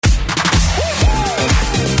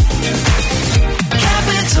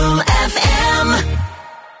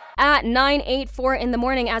at 9:04 in the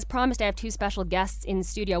morning. As promised, I have 2 special guests in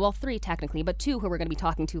studio. Well, 3 technically, but 2 who we're going to be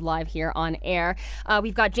talking to live here on air.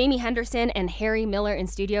 We've got Jamie Henderson and Harry Miller in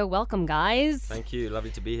studio. Welcome, guys. Thank you.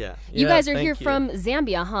 Lovely to be here. You guys are here from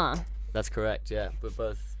Zambia, huh? That's correct, yeah. We're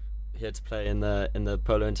both here to play in the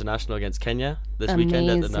Polo International against Kenya this Amazing.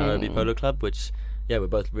 weekend at the Nairobi Polo Club, which, yeah, we're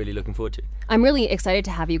both really looking forward to. I'm really excited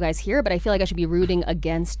to have you guys here, but I feel like I should be rooting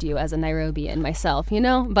against you as a Nairobian myself, you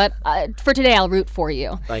know? But for today, I'll root for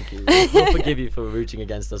you. Thank you. We'll forgive you for rooting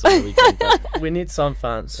against us on the weekend. But we need some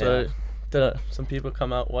fans, so some people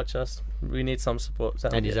come out, watch us. We need some support.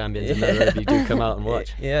 Any Zambians in Nairobi do come out and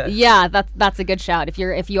watch. Yeah, that's a good shout.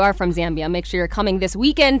 If you are from Zambia, make sure you're coming this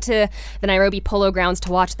weekend to the Nairobi Polo grounds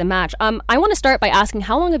to watch the match. I want to start by asking,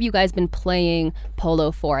 how long have you guys been playing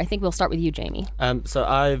polo for? I think we'll start with you, Jamie. So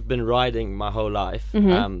I've been riding my whole life,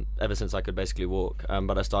 ever since I could basically walk.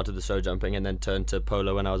 But I started the show jumping and then turned to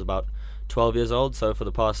polo when I was about 12 years old. So for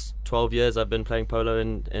the past 12 years, I've been playing polo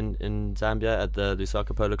in Zambia at the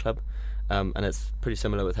Lusaka Polo Club. And it's pretty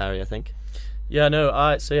similar with Harry, I think. Yeah, no,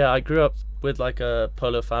 I grew up with like a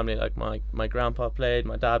polo family. Like my grandpa played,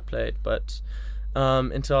 my dad played, but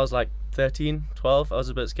until I was like 13, 12, I was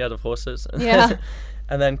a bit scared of horses. Yeah.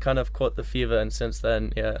 And then kind of caught the fever, and since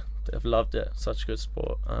then, yeah, I've loved it. Such a good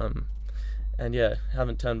sport. And yeah,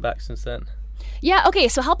 haven't turned back since then. Yeah, okay,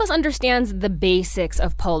 so help us understand the basics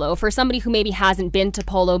of polo. For somebody who maybe hasn't been to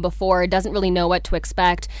polo before, doesn't really know what to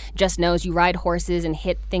expect, just knows you ride horses and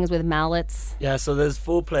hit things with mallets. Yeah, so there's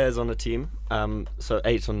 4 players on a team, so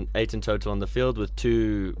 8 in total on the field with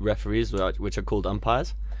 2 referees, which are called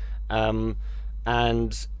umpires. And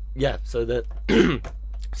yeah, so that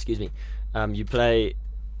excuse me, you play,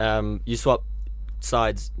 you swap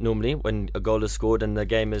sides normally when a goal is scored, and the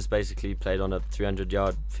game is basically played on a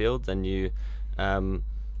 300-yard field. Then you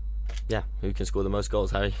who can score the most goals?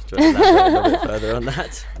 Harry, do you want to elaborate a little bit further on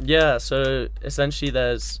that? Yeah, so essentially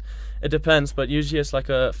it depends, but usually it's like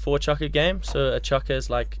a 4-chukker game. So a chukker is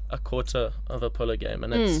like a quarter of a polo game,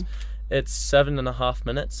 and it's 7.5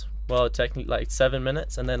 minutes. Well, technically like 7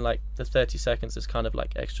 minutes, and then like the 30 seconds is kind of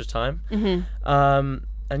like extra time.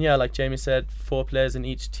 And yeah, like Jamie said, 4 players in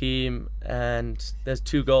each team, and there's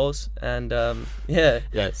 2 goals. And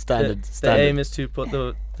standard. The aim is to put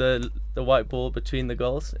the white ball between the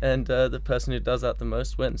goals, and the person who does that the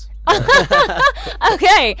most wins.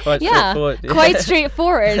 Okay, straightforward. Quite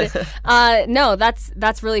straightforward. No,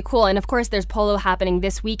 that's really cool. And of course, there's polo happening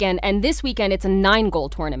this weekend, and this weekend it's a 9-goal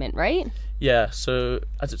tournament, right? Yeah. So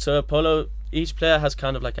polo, each player has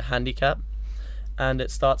kind of like a handicap. And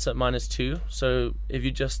it starts at -2. So if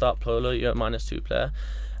you just start polo, you're at -2 player.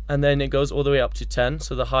 And then it goes all the way up to 10.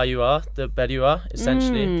 So the higher you are, the better you are,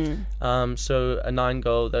 essentially. So a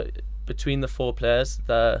 9-goal, that between the 4 players,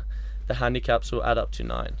 the handicaps will add up to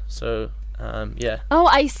 9. So, yeah. Oh,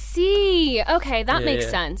 I see. Okay, that makes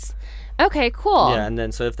sense. Okay, cool. Yeah, and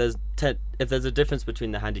then so if there's a difference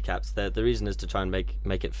between the handicaps, the reason is to try and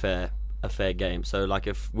make it a fair game. So like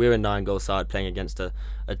if we're a 9-goal side playing against a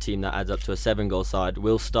team that adds up to a 7-goal side,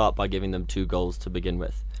 we'll start by giving them 2 goals to begin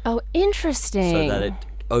with. Oh, interesting. So that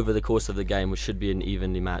over the course of the game, which should be an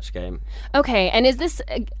evenly matched game. Okay, and is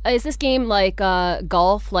this game like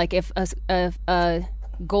golf? Like if a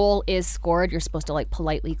goal is scored, you're supposed to like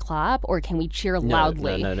politely clap, or can we cheer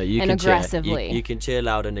loudly no, and aggressively? You can cheer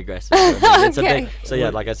loud and aggressive. It's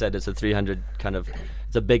Okay. like I said, it's a 300 kind of.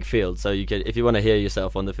 It's a big field, so you can, if you want to hear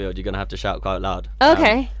yourself on the field, you're gonna have to shout quite loud.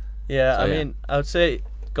 Okay. I mean, I would say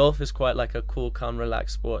golf is quite like a cool, calm,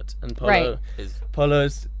 relaxed sport, and polo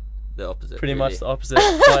is the opposite. Pretty much the opposite.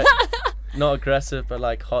 Quite not aggressive, but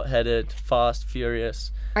like hot-headed, fast,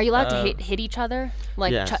 furious. Are you allowed to hit each other,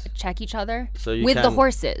 like check each other with the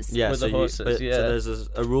horses? Yeah, with the horses. So there's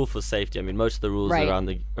a rule for safety. I mean, most of the rules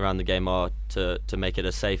around the game are to make it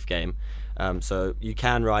a safe game. So you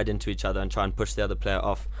can ride into each other and try and push the other player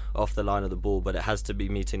off the line of the ball, but it has to be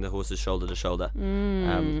meeting the horses shoulder to shoulder,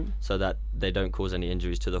 so that they don't cause any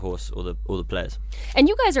injuries to the horse or the players. And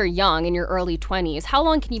you guys are young, in your early 20s. How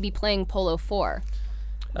long can you be playing polo for?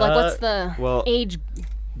 Like, what's the age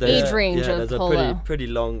range of there's polo? There's a pretty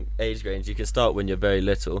long age range. You can start when you're very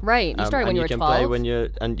little. Right, you start when you were 12. And you can play when you're,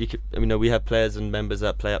 and you can, you know, we have players and members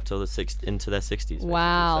that play up till into their 60s.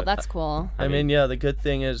 Wow, so that's cool. I mean, the good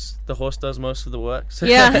thing is the horse does most of the work. So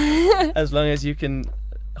yeah. As long as you can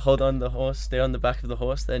hold on the horse, stay on the back of the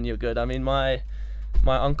horse, then you're good. I mean, my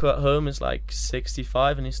uncle at home is like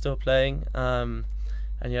 65 and he's still playing.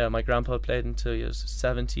 And yeah, my grandpa played until he was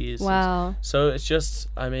 70s. Wow. So it's just,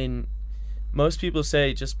 I mean, most people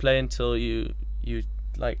say just play until you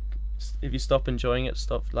like, if you stop enjoying it,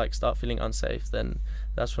 start feeling unsafe, then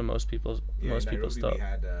that's when most people stop. We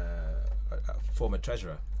had a former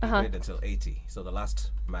treasurer. He played until 80. So the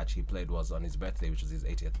last match he played was on his birthday, which was his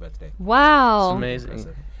 80th birthday. Wow. It's amazing.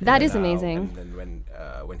 Impressive. That is amazing. And then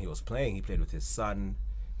when he was playing, he played with his son,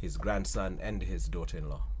 his grandson, and his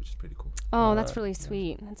daughter-in-law, which is pretty cool. Oh, that's really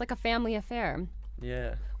sweet. It's like a family affair.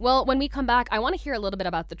 Yeah. Well, when we come back, I want to hear a little bit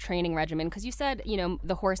about the training regimen because you said,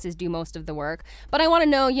 the horses do most of the work. But I want to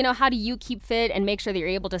know, how do you keep fit and make sure that you're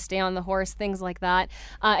able to stay on the horse, things like that.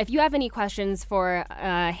 If you have any questions for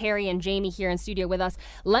Harry and Jamie here in studio with us,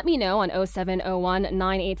 let me know on 0701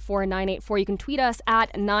 984 984. You can tweet us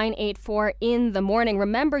at 984 in the morning.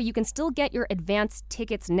 Remember, you can still get your advance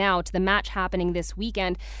tickets now to the match happening this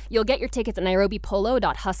weekend. You'll get your tickets at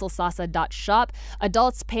nairobipolo.hustlesasa.shop.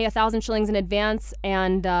 Adults pay 1,000 shillings in advance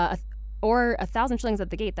and or 1,000 shillings at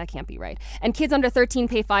the gate. That can't be right. And kids under 13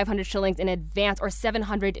 pay 500 shillings in advance or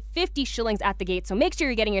 750 shillings at the gate. So make sure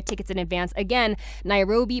you're getting your tickets in advance. Again,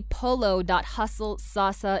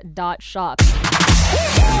 nairobipolo.hustlesasa.shop.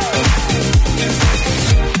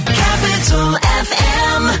 Capital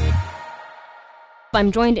FM.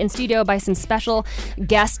 I'm joined in studio by some special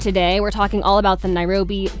guests today. We're talking all about the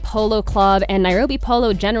Nairobi Polo Club and Nairobi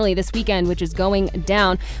Polo generally this weekend, which is going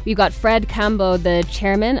down. We've got Fred Kambo, the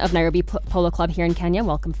chairman of Nairobi Polo Club here in Kenya.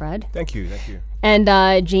 Welcome, Fred. Thank you. And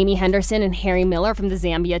Jamie Henderson and Harry Miller from the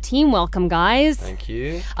Zambia team. Welcome, guys. Thank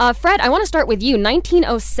you. Fred, I want to start with you.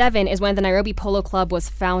 1907 is when the Nairobi Polo Club was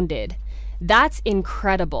founded. That's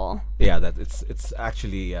incredible. Yeah, it's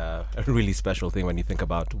actually a really special thing when you think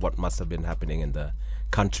about what must have been happening in the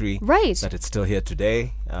country. Right. That it's still here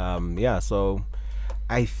today. So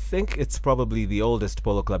I think it's probably the oldest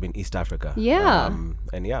polo club in East Africa. Yeah. And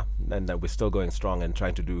we're still going strong and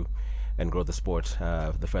trying to do and grow the sport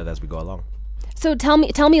the further as we go along. So tell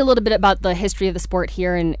me a little bit about the history of the sport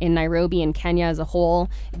here in Nairobi and Kenya as a whole,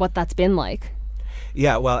 what that's been like.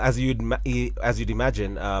 Yeah, well, as you'd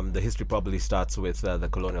imagine, the history probably starts with the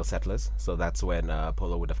colonial settlers. So that's when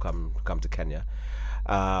polo would have come to Kenya.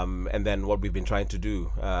 And then what we've been trying to do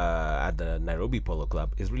at the Nairobi Polo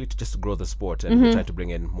Club is really just to grow the sport, and we're trying to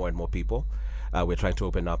bring in more and more people. We're trying to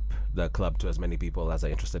open up the club to as many people as are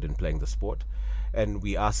interested in playing the sport. And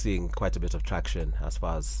we are seeing quite a bit of traction as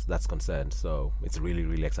far as that's concerned. So it's really,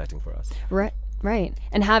 really exciting for us. Right.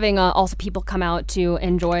 And having also people come out to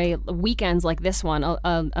enjoy weekends like this one,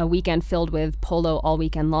 a weekend filled with polo all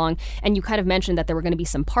weekend long. And you kind of mentioned that there were going to be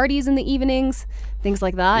some parties in the evenings, things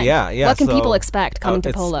like that. Yeah. What can people expect coming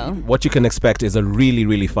to polo? What you can expect is a really,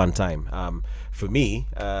 really fun time. For me,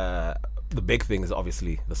 the big thing is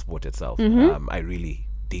obviously the sport itself. I really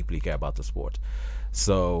deeply care about the sport.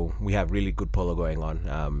 So we have really good polo going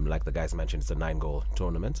on. Like the guys mentioned, it's a 9-goal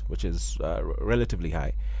tournament, which is relatively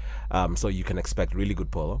high. So you can expect really good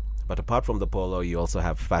polo. But apart from the polo, you also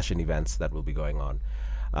have fashion events that will be going on.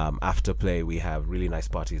 After play, we have really nice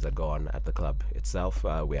parties that go on at the club itself.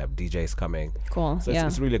 We have DJs coming. Cool. So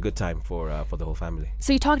it's really a good time for the whole family.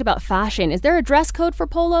 So you talked about fashion. Is there a dress code for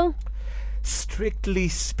polo? Strictly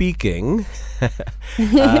speaking,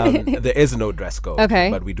 there is no dress code. Okay.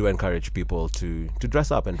 But we do encourage people to dress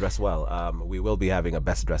up and dress well. We will be having a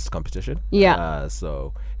best dressed competition. Yeah.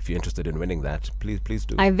 So if you're interested in winning that, please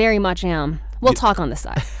do. I very much am. We'll talk on the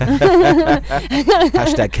side.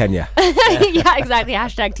 Hashtag Kenya. Yeah, exactly.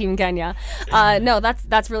 Hashtag Team Kenya. No,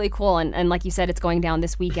 that's really cool. And like you said, it's going down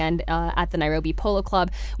this weekend at the Nairobi Polo Club,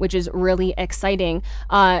 which is really exciting.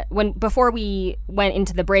 Before we went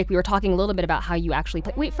into the break, we were talking a little bit about how you actually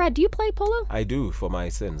play. Wait, Fred, do you play polo? I do, for my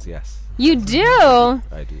sins, yes. You do?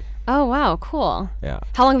 I do. Oh, wow, cool. Yeah.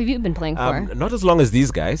 How long have you been playing for? Not as long as these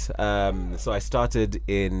guys. So I started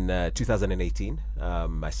in 2018.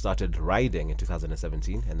 I started riding in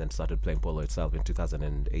 2017 and then started playing polo itself in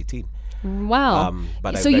 2018. Wow.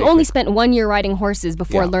 But so you only spent 1 year riding horses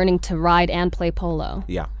before learning to ride and play polo?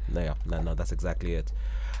 Yeah. No, that's exactly it.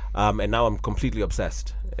 And now I'm completely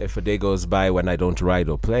obsessed. If a day goes by when I don't ride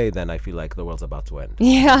or play, then I feel like the world's about to end.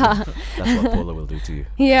 Yeah. That's what polo will do to you.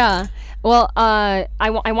 Yeah. Well, I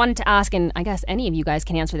wanted to ask, and I guess any of you guys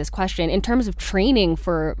can answer this question, in terms of training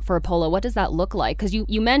for polo, what does that look like? Because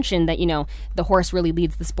you mentioned that, the horse really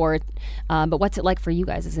leads the sport, but what's it like for you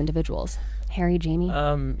guys as individuals? Harry, Jamie?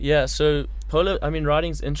 So polo,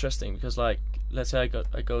 riding's interesting because, let's say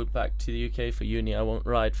I go back to the UK for uni, I won't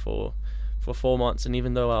ride for 4 months, and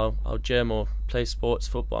even though I'll gym or play sports,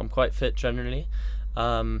 football, I'm quite fit generally.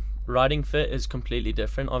 Riding fit is completely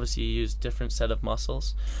different. Obviously you use different set of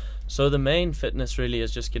muscles, so the main fitness really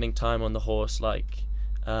is just getting time on the horse,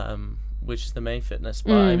 which is the main fitness.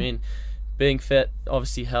 But being fit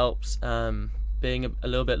obviously helps. Being a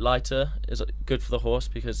little bit lighter is good for the horse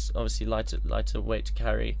because obviously lighter weight to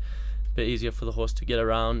carry, a bit easier for the horse to get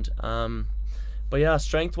around. But yeah,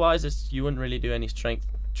 strength-wise, you wouldn't really do any strength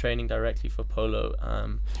training directly for polo.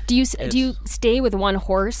 Do you stay with one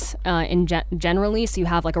horse generally, so you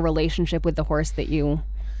have like a relationship with the horse that you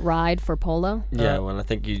ride for polo? Yeah, well, I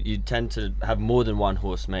think you tend to have more than one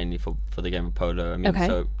horse mainly for the game of polo. I mean,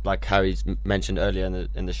 so like Harry's mentioned earlier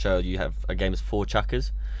in the show, you have a game of 4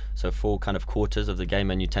 chukkers, so 4 kind of quarters of the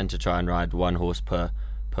game, and you tend to try and ride one horse per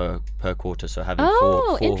quarter, so having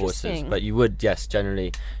four horses. But you would, yes,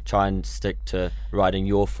 generally try and stick to riding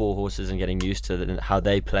your 4 horses and getting used to how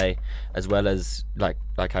they play, as well as like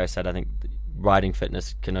Harry said, I think riding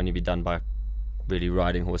fitness can only be done by really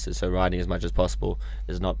riding horses. So riding as much as possible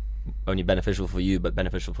is not only beneficial for you, but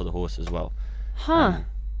beneficial for the horse as well.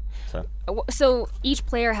 So each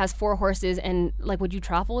player has 4 horses, and like, would you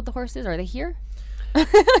travel with the horses? Are they here?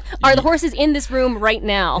 Are the horses in this room right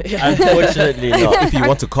now? Unfortunately not. If you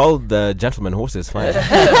want to call the gentleman horses, fine.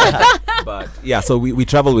 But yeah, so we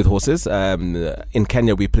travel with horses. In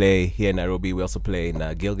Kenya we play, here in Nairobi we also play in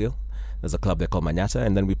Gilgil. There's a club they call Manyata,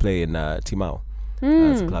 and then we play in Timau.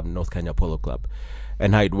 It's a club, North Kenya Polo Club.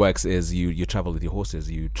 And how it works is you travel with your horses.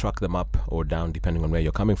 You truck them up or down depending on where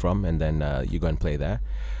you're coming from, and then you go and play there.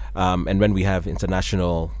 And when we have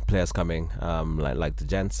international players coming, like the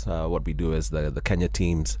gents, what we do is the Kenya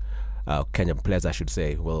teams, Kenya players I should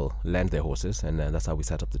say, will lend their horses, and that's how we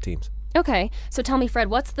set up the teams. Okay, so tell me, Fred,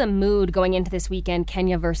 what's the mood going into this weekend,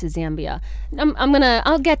 Kenya versus Zambia?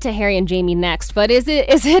 I'll get to Harry and Jamie next, but is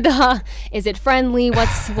it friendly?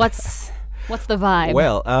 What's the vibe?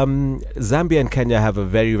 Well, Zambia and Kenya have a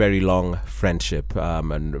very, very long friendship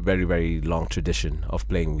and a very, very long tradition of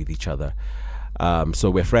playing with each other. So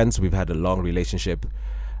we're friends. We've had a long relationship.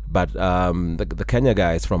 But the Kenya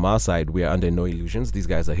guys from our side, we are under no illusions. These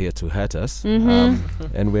guys are here to hurt us.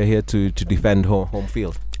 And we're here to defend home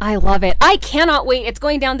field. I love it. I cannot wait. It's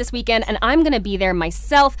going down this weekend, and I'm going to be there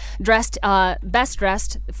myself, best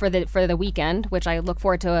dressed for the weekend, which I look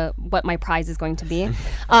forward to what my prize is going to be.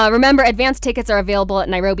 Remember, advance tickets are available at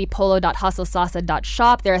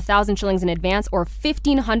nairobipolo.hustlesasa.shop. They're 1,000 shillings in advance or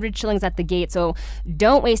 1,500 shillings at the gate, so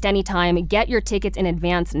don't waste any time. Get your tickets in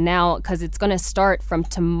advance now, because it's going to start from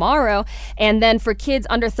tomorrow. And then for kids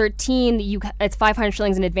under 13, it's 500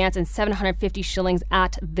 shillings in advance and 750 shillings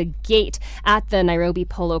at the gate at the Nairobi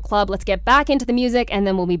Polo Club. Let's get back into the music, and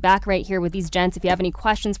then we'll be back right here with these gents. If you have any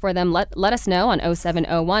questions for them, let us know on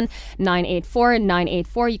 0701 984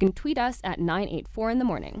 984. You can tweet us at 984 in the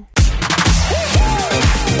morning.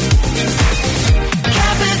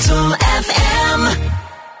 Capital FM.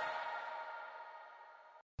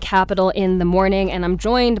 Capital in the morning, and I'm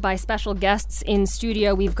joined by special guests in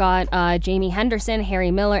studio. We've got Jamie Henderson,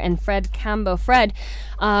 Harry Miller, and Fred Cambo. Fred,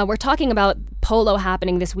 we're talking about polo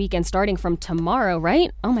happening this weekend, starting from tomorrow,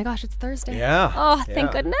 right? Oh my gosh, it's Thursday. Yeah. Oh,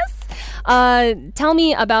 thank goodness. Tell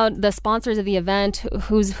me about the sponsors of the event.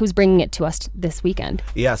 Who's bringing it to us this weekend?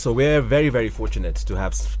 Yeah, so we're very, very fortunate to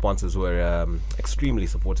have sponsors who are extremely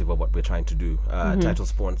supportive of what we're trying to do. Title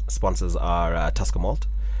sponsors are Tusker Malt.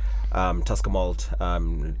 Tusker Malt,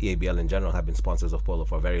 EABL in general have been sponsors of polo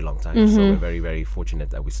for a very long time, so we're very, very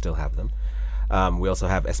fortunate that we still have them. We also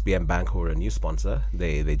have SBM Bank, who are a new sponsor.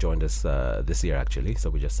 They joined us this year actually, so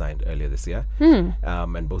we just signed earlier this year.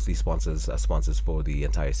 And both these sponsors are sponsors for the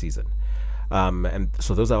entire season. And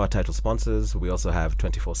so those are our title sponsors. We also have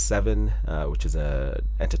 24/7, which is an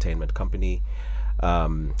entertainment company.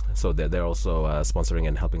 So they're also sponsoring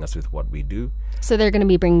and helping us with what we do. So they're going to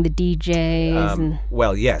be bringing the DJs.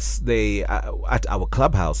 Well, yes, they at our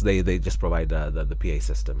clubhouse they just provide the PA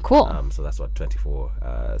system. Cool. So that's what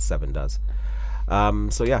 24/7 does.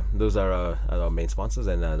 So yeah, those are our main sponsors,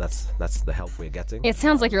 and that's the help we're getting. It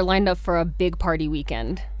sounds like you're lined up for a big party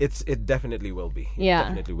weekend. It definitely will be. It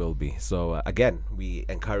definitely will be. So again, we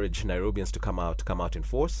encourage Nairobians to come out in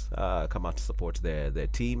force, come out to support their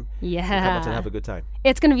team. Yeah. Come out and have a good time.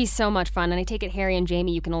 It's going to be so much fun, and I take it, Harry and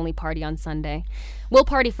Jamie, you can only party on Sunday. We'll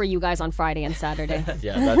party for you guys on Friday and Saturday.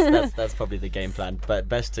 Yeah, that's probably the game plan. But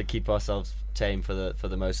best to keep ourselves tame for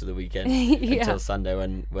the most of the weekend until Sunday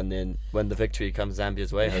when the victory comes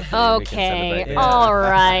Zambia's way. Hopefully we can celebrate. Yeah. All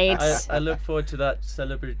right. I look forward to that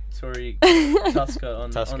celebratory Tusker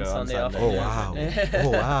on Sunday afternoon. Oh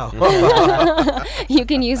wow! You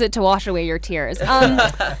can use it to wash away your tears.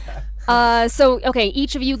 So, okay,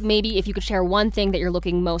 each of you, maybe if you could share one thing that you're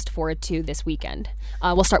looking most forward to this weekend.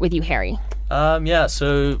 We'll start with you, Harry.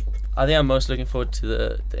 So I think I'm most looking forward to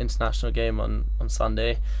the international game on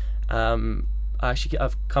Sunday.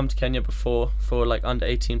 I've come to Kenya before for like under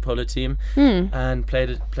 18 polo team and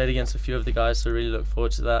played against a few of the guys, so really look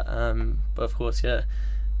forward to that. But of course,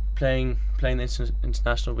 playing the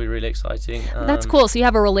international will be really exciting. That's cool. So you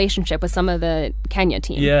have a relationship with some of the Kenya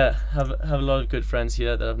team. Yeah, have a lot of good friends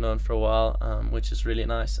here that I've known for a while, which is really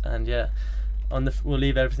nice. And yeah, we'll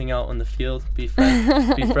leave everything out on the field. Be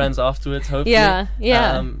friends afterwards, hopefully. Yeah.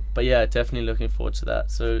 But yeah, definitely looking forward to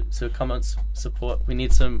that. So come and support. We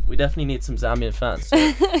definitely need some Zambian fans.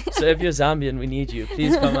 So if you're Zambian, we need you.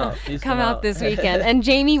 Please come out. Come out this weekend. And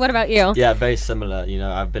Jamie, what about you? Yeah, very similar.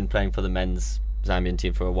 I've been playing for the men's Zambian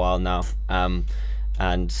team for a while now, and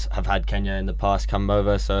have had Kenya in the past come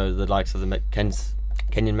over, so the likes of the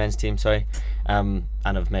Kenyan men's team, and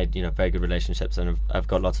I've made very good relationships, and I've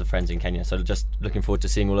got lots of friends in Kenya, so just looking forward to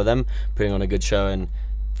seeing all of them, putting on a good show and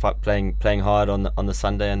playing hard on the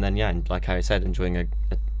Sunday, and then and like Harry said, enjoying a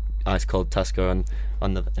ice cold Tusker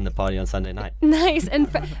in the party on Sunday night. Nice.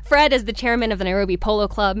 And Fred, as the chairman of the Nairobi Polo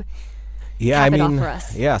Club, yeah, cap it off for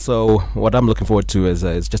us. Yeah, so what I'm looking forward to is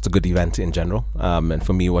just a good event in general. And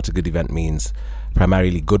for me, what a good event means,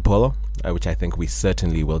 primarily good polo, which I think we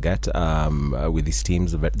certainly will get with these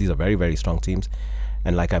teams. These are very, very strong teams.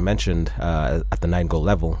 And like I mentioned, at the 9-goal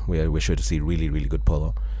level, we're sure to see really, really good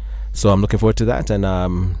polo. So I'm looking forward to that, and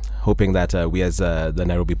hoping that we as the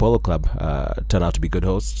Nairobi Polo Club turn out to be good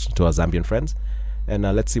hosts to our Zambian friends. And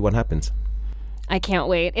let's see what happens. I can't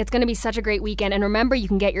wait. It's going to be such a great weekend. And remember, you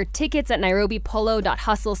can get your tickets at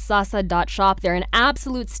nairobipolo.hustlesasa.shop. They're an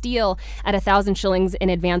absolute steal at 1,000 shillings in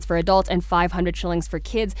advance for adults and 500 shillings for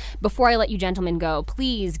kids. Before I let you gentlemen go,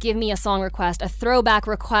 please give me a song request, a throwback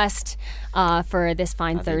request for this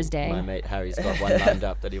fine Thursday. My mate Harry's got one lined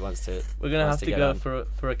up that he wants to. We're going to have to go for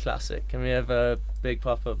a classic. Can we have a Big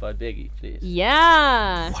Papa by Biggie, please?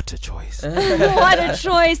 Yeah. What a choice. What a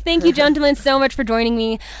choice. Thank you, gentlemen, so much for joining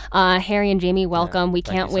me. Harry and Jamie, welcome. We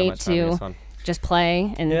can't wait to just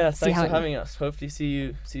play and see thanks how for having us. Hopefully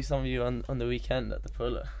see some of you on the weekend at the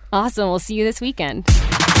Polo. Awesome. We'll see you this weekend. Capital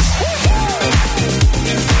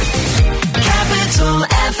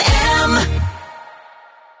FM.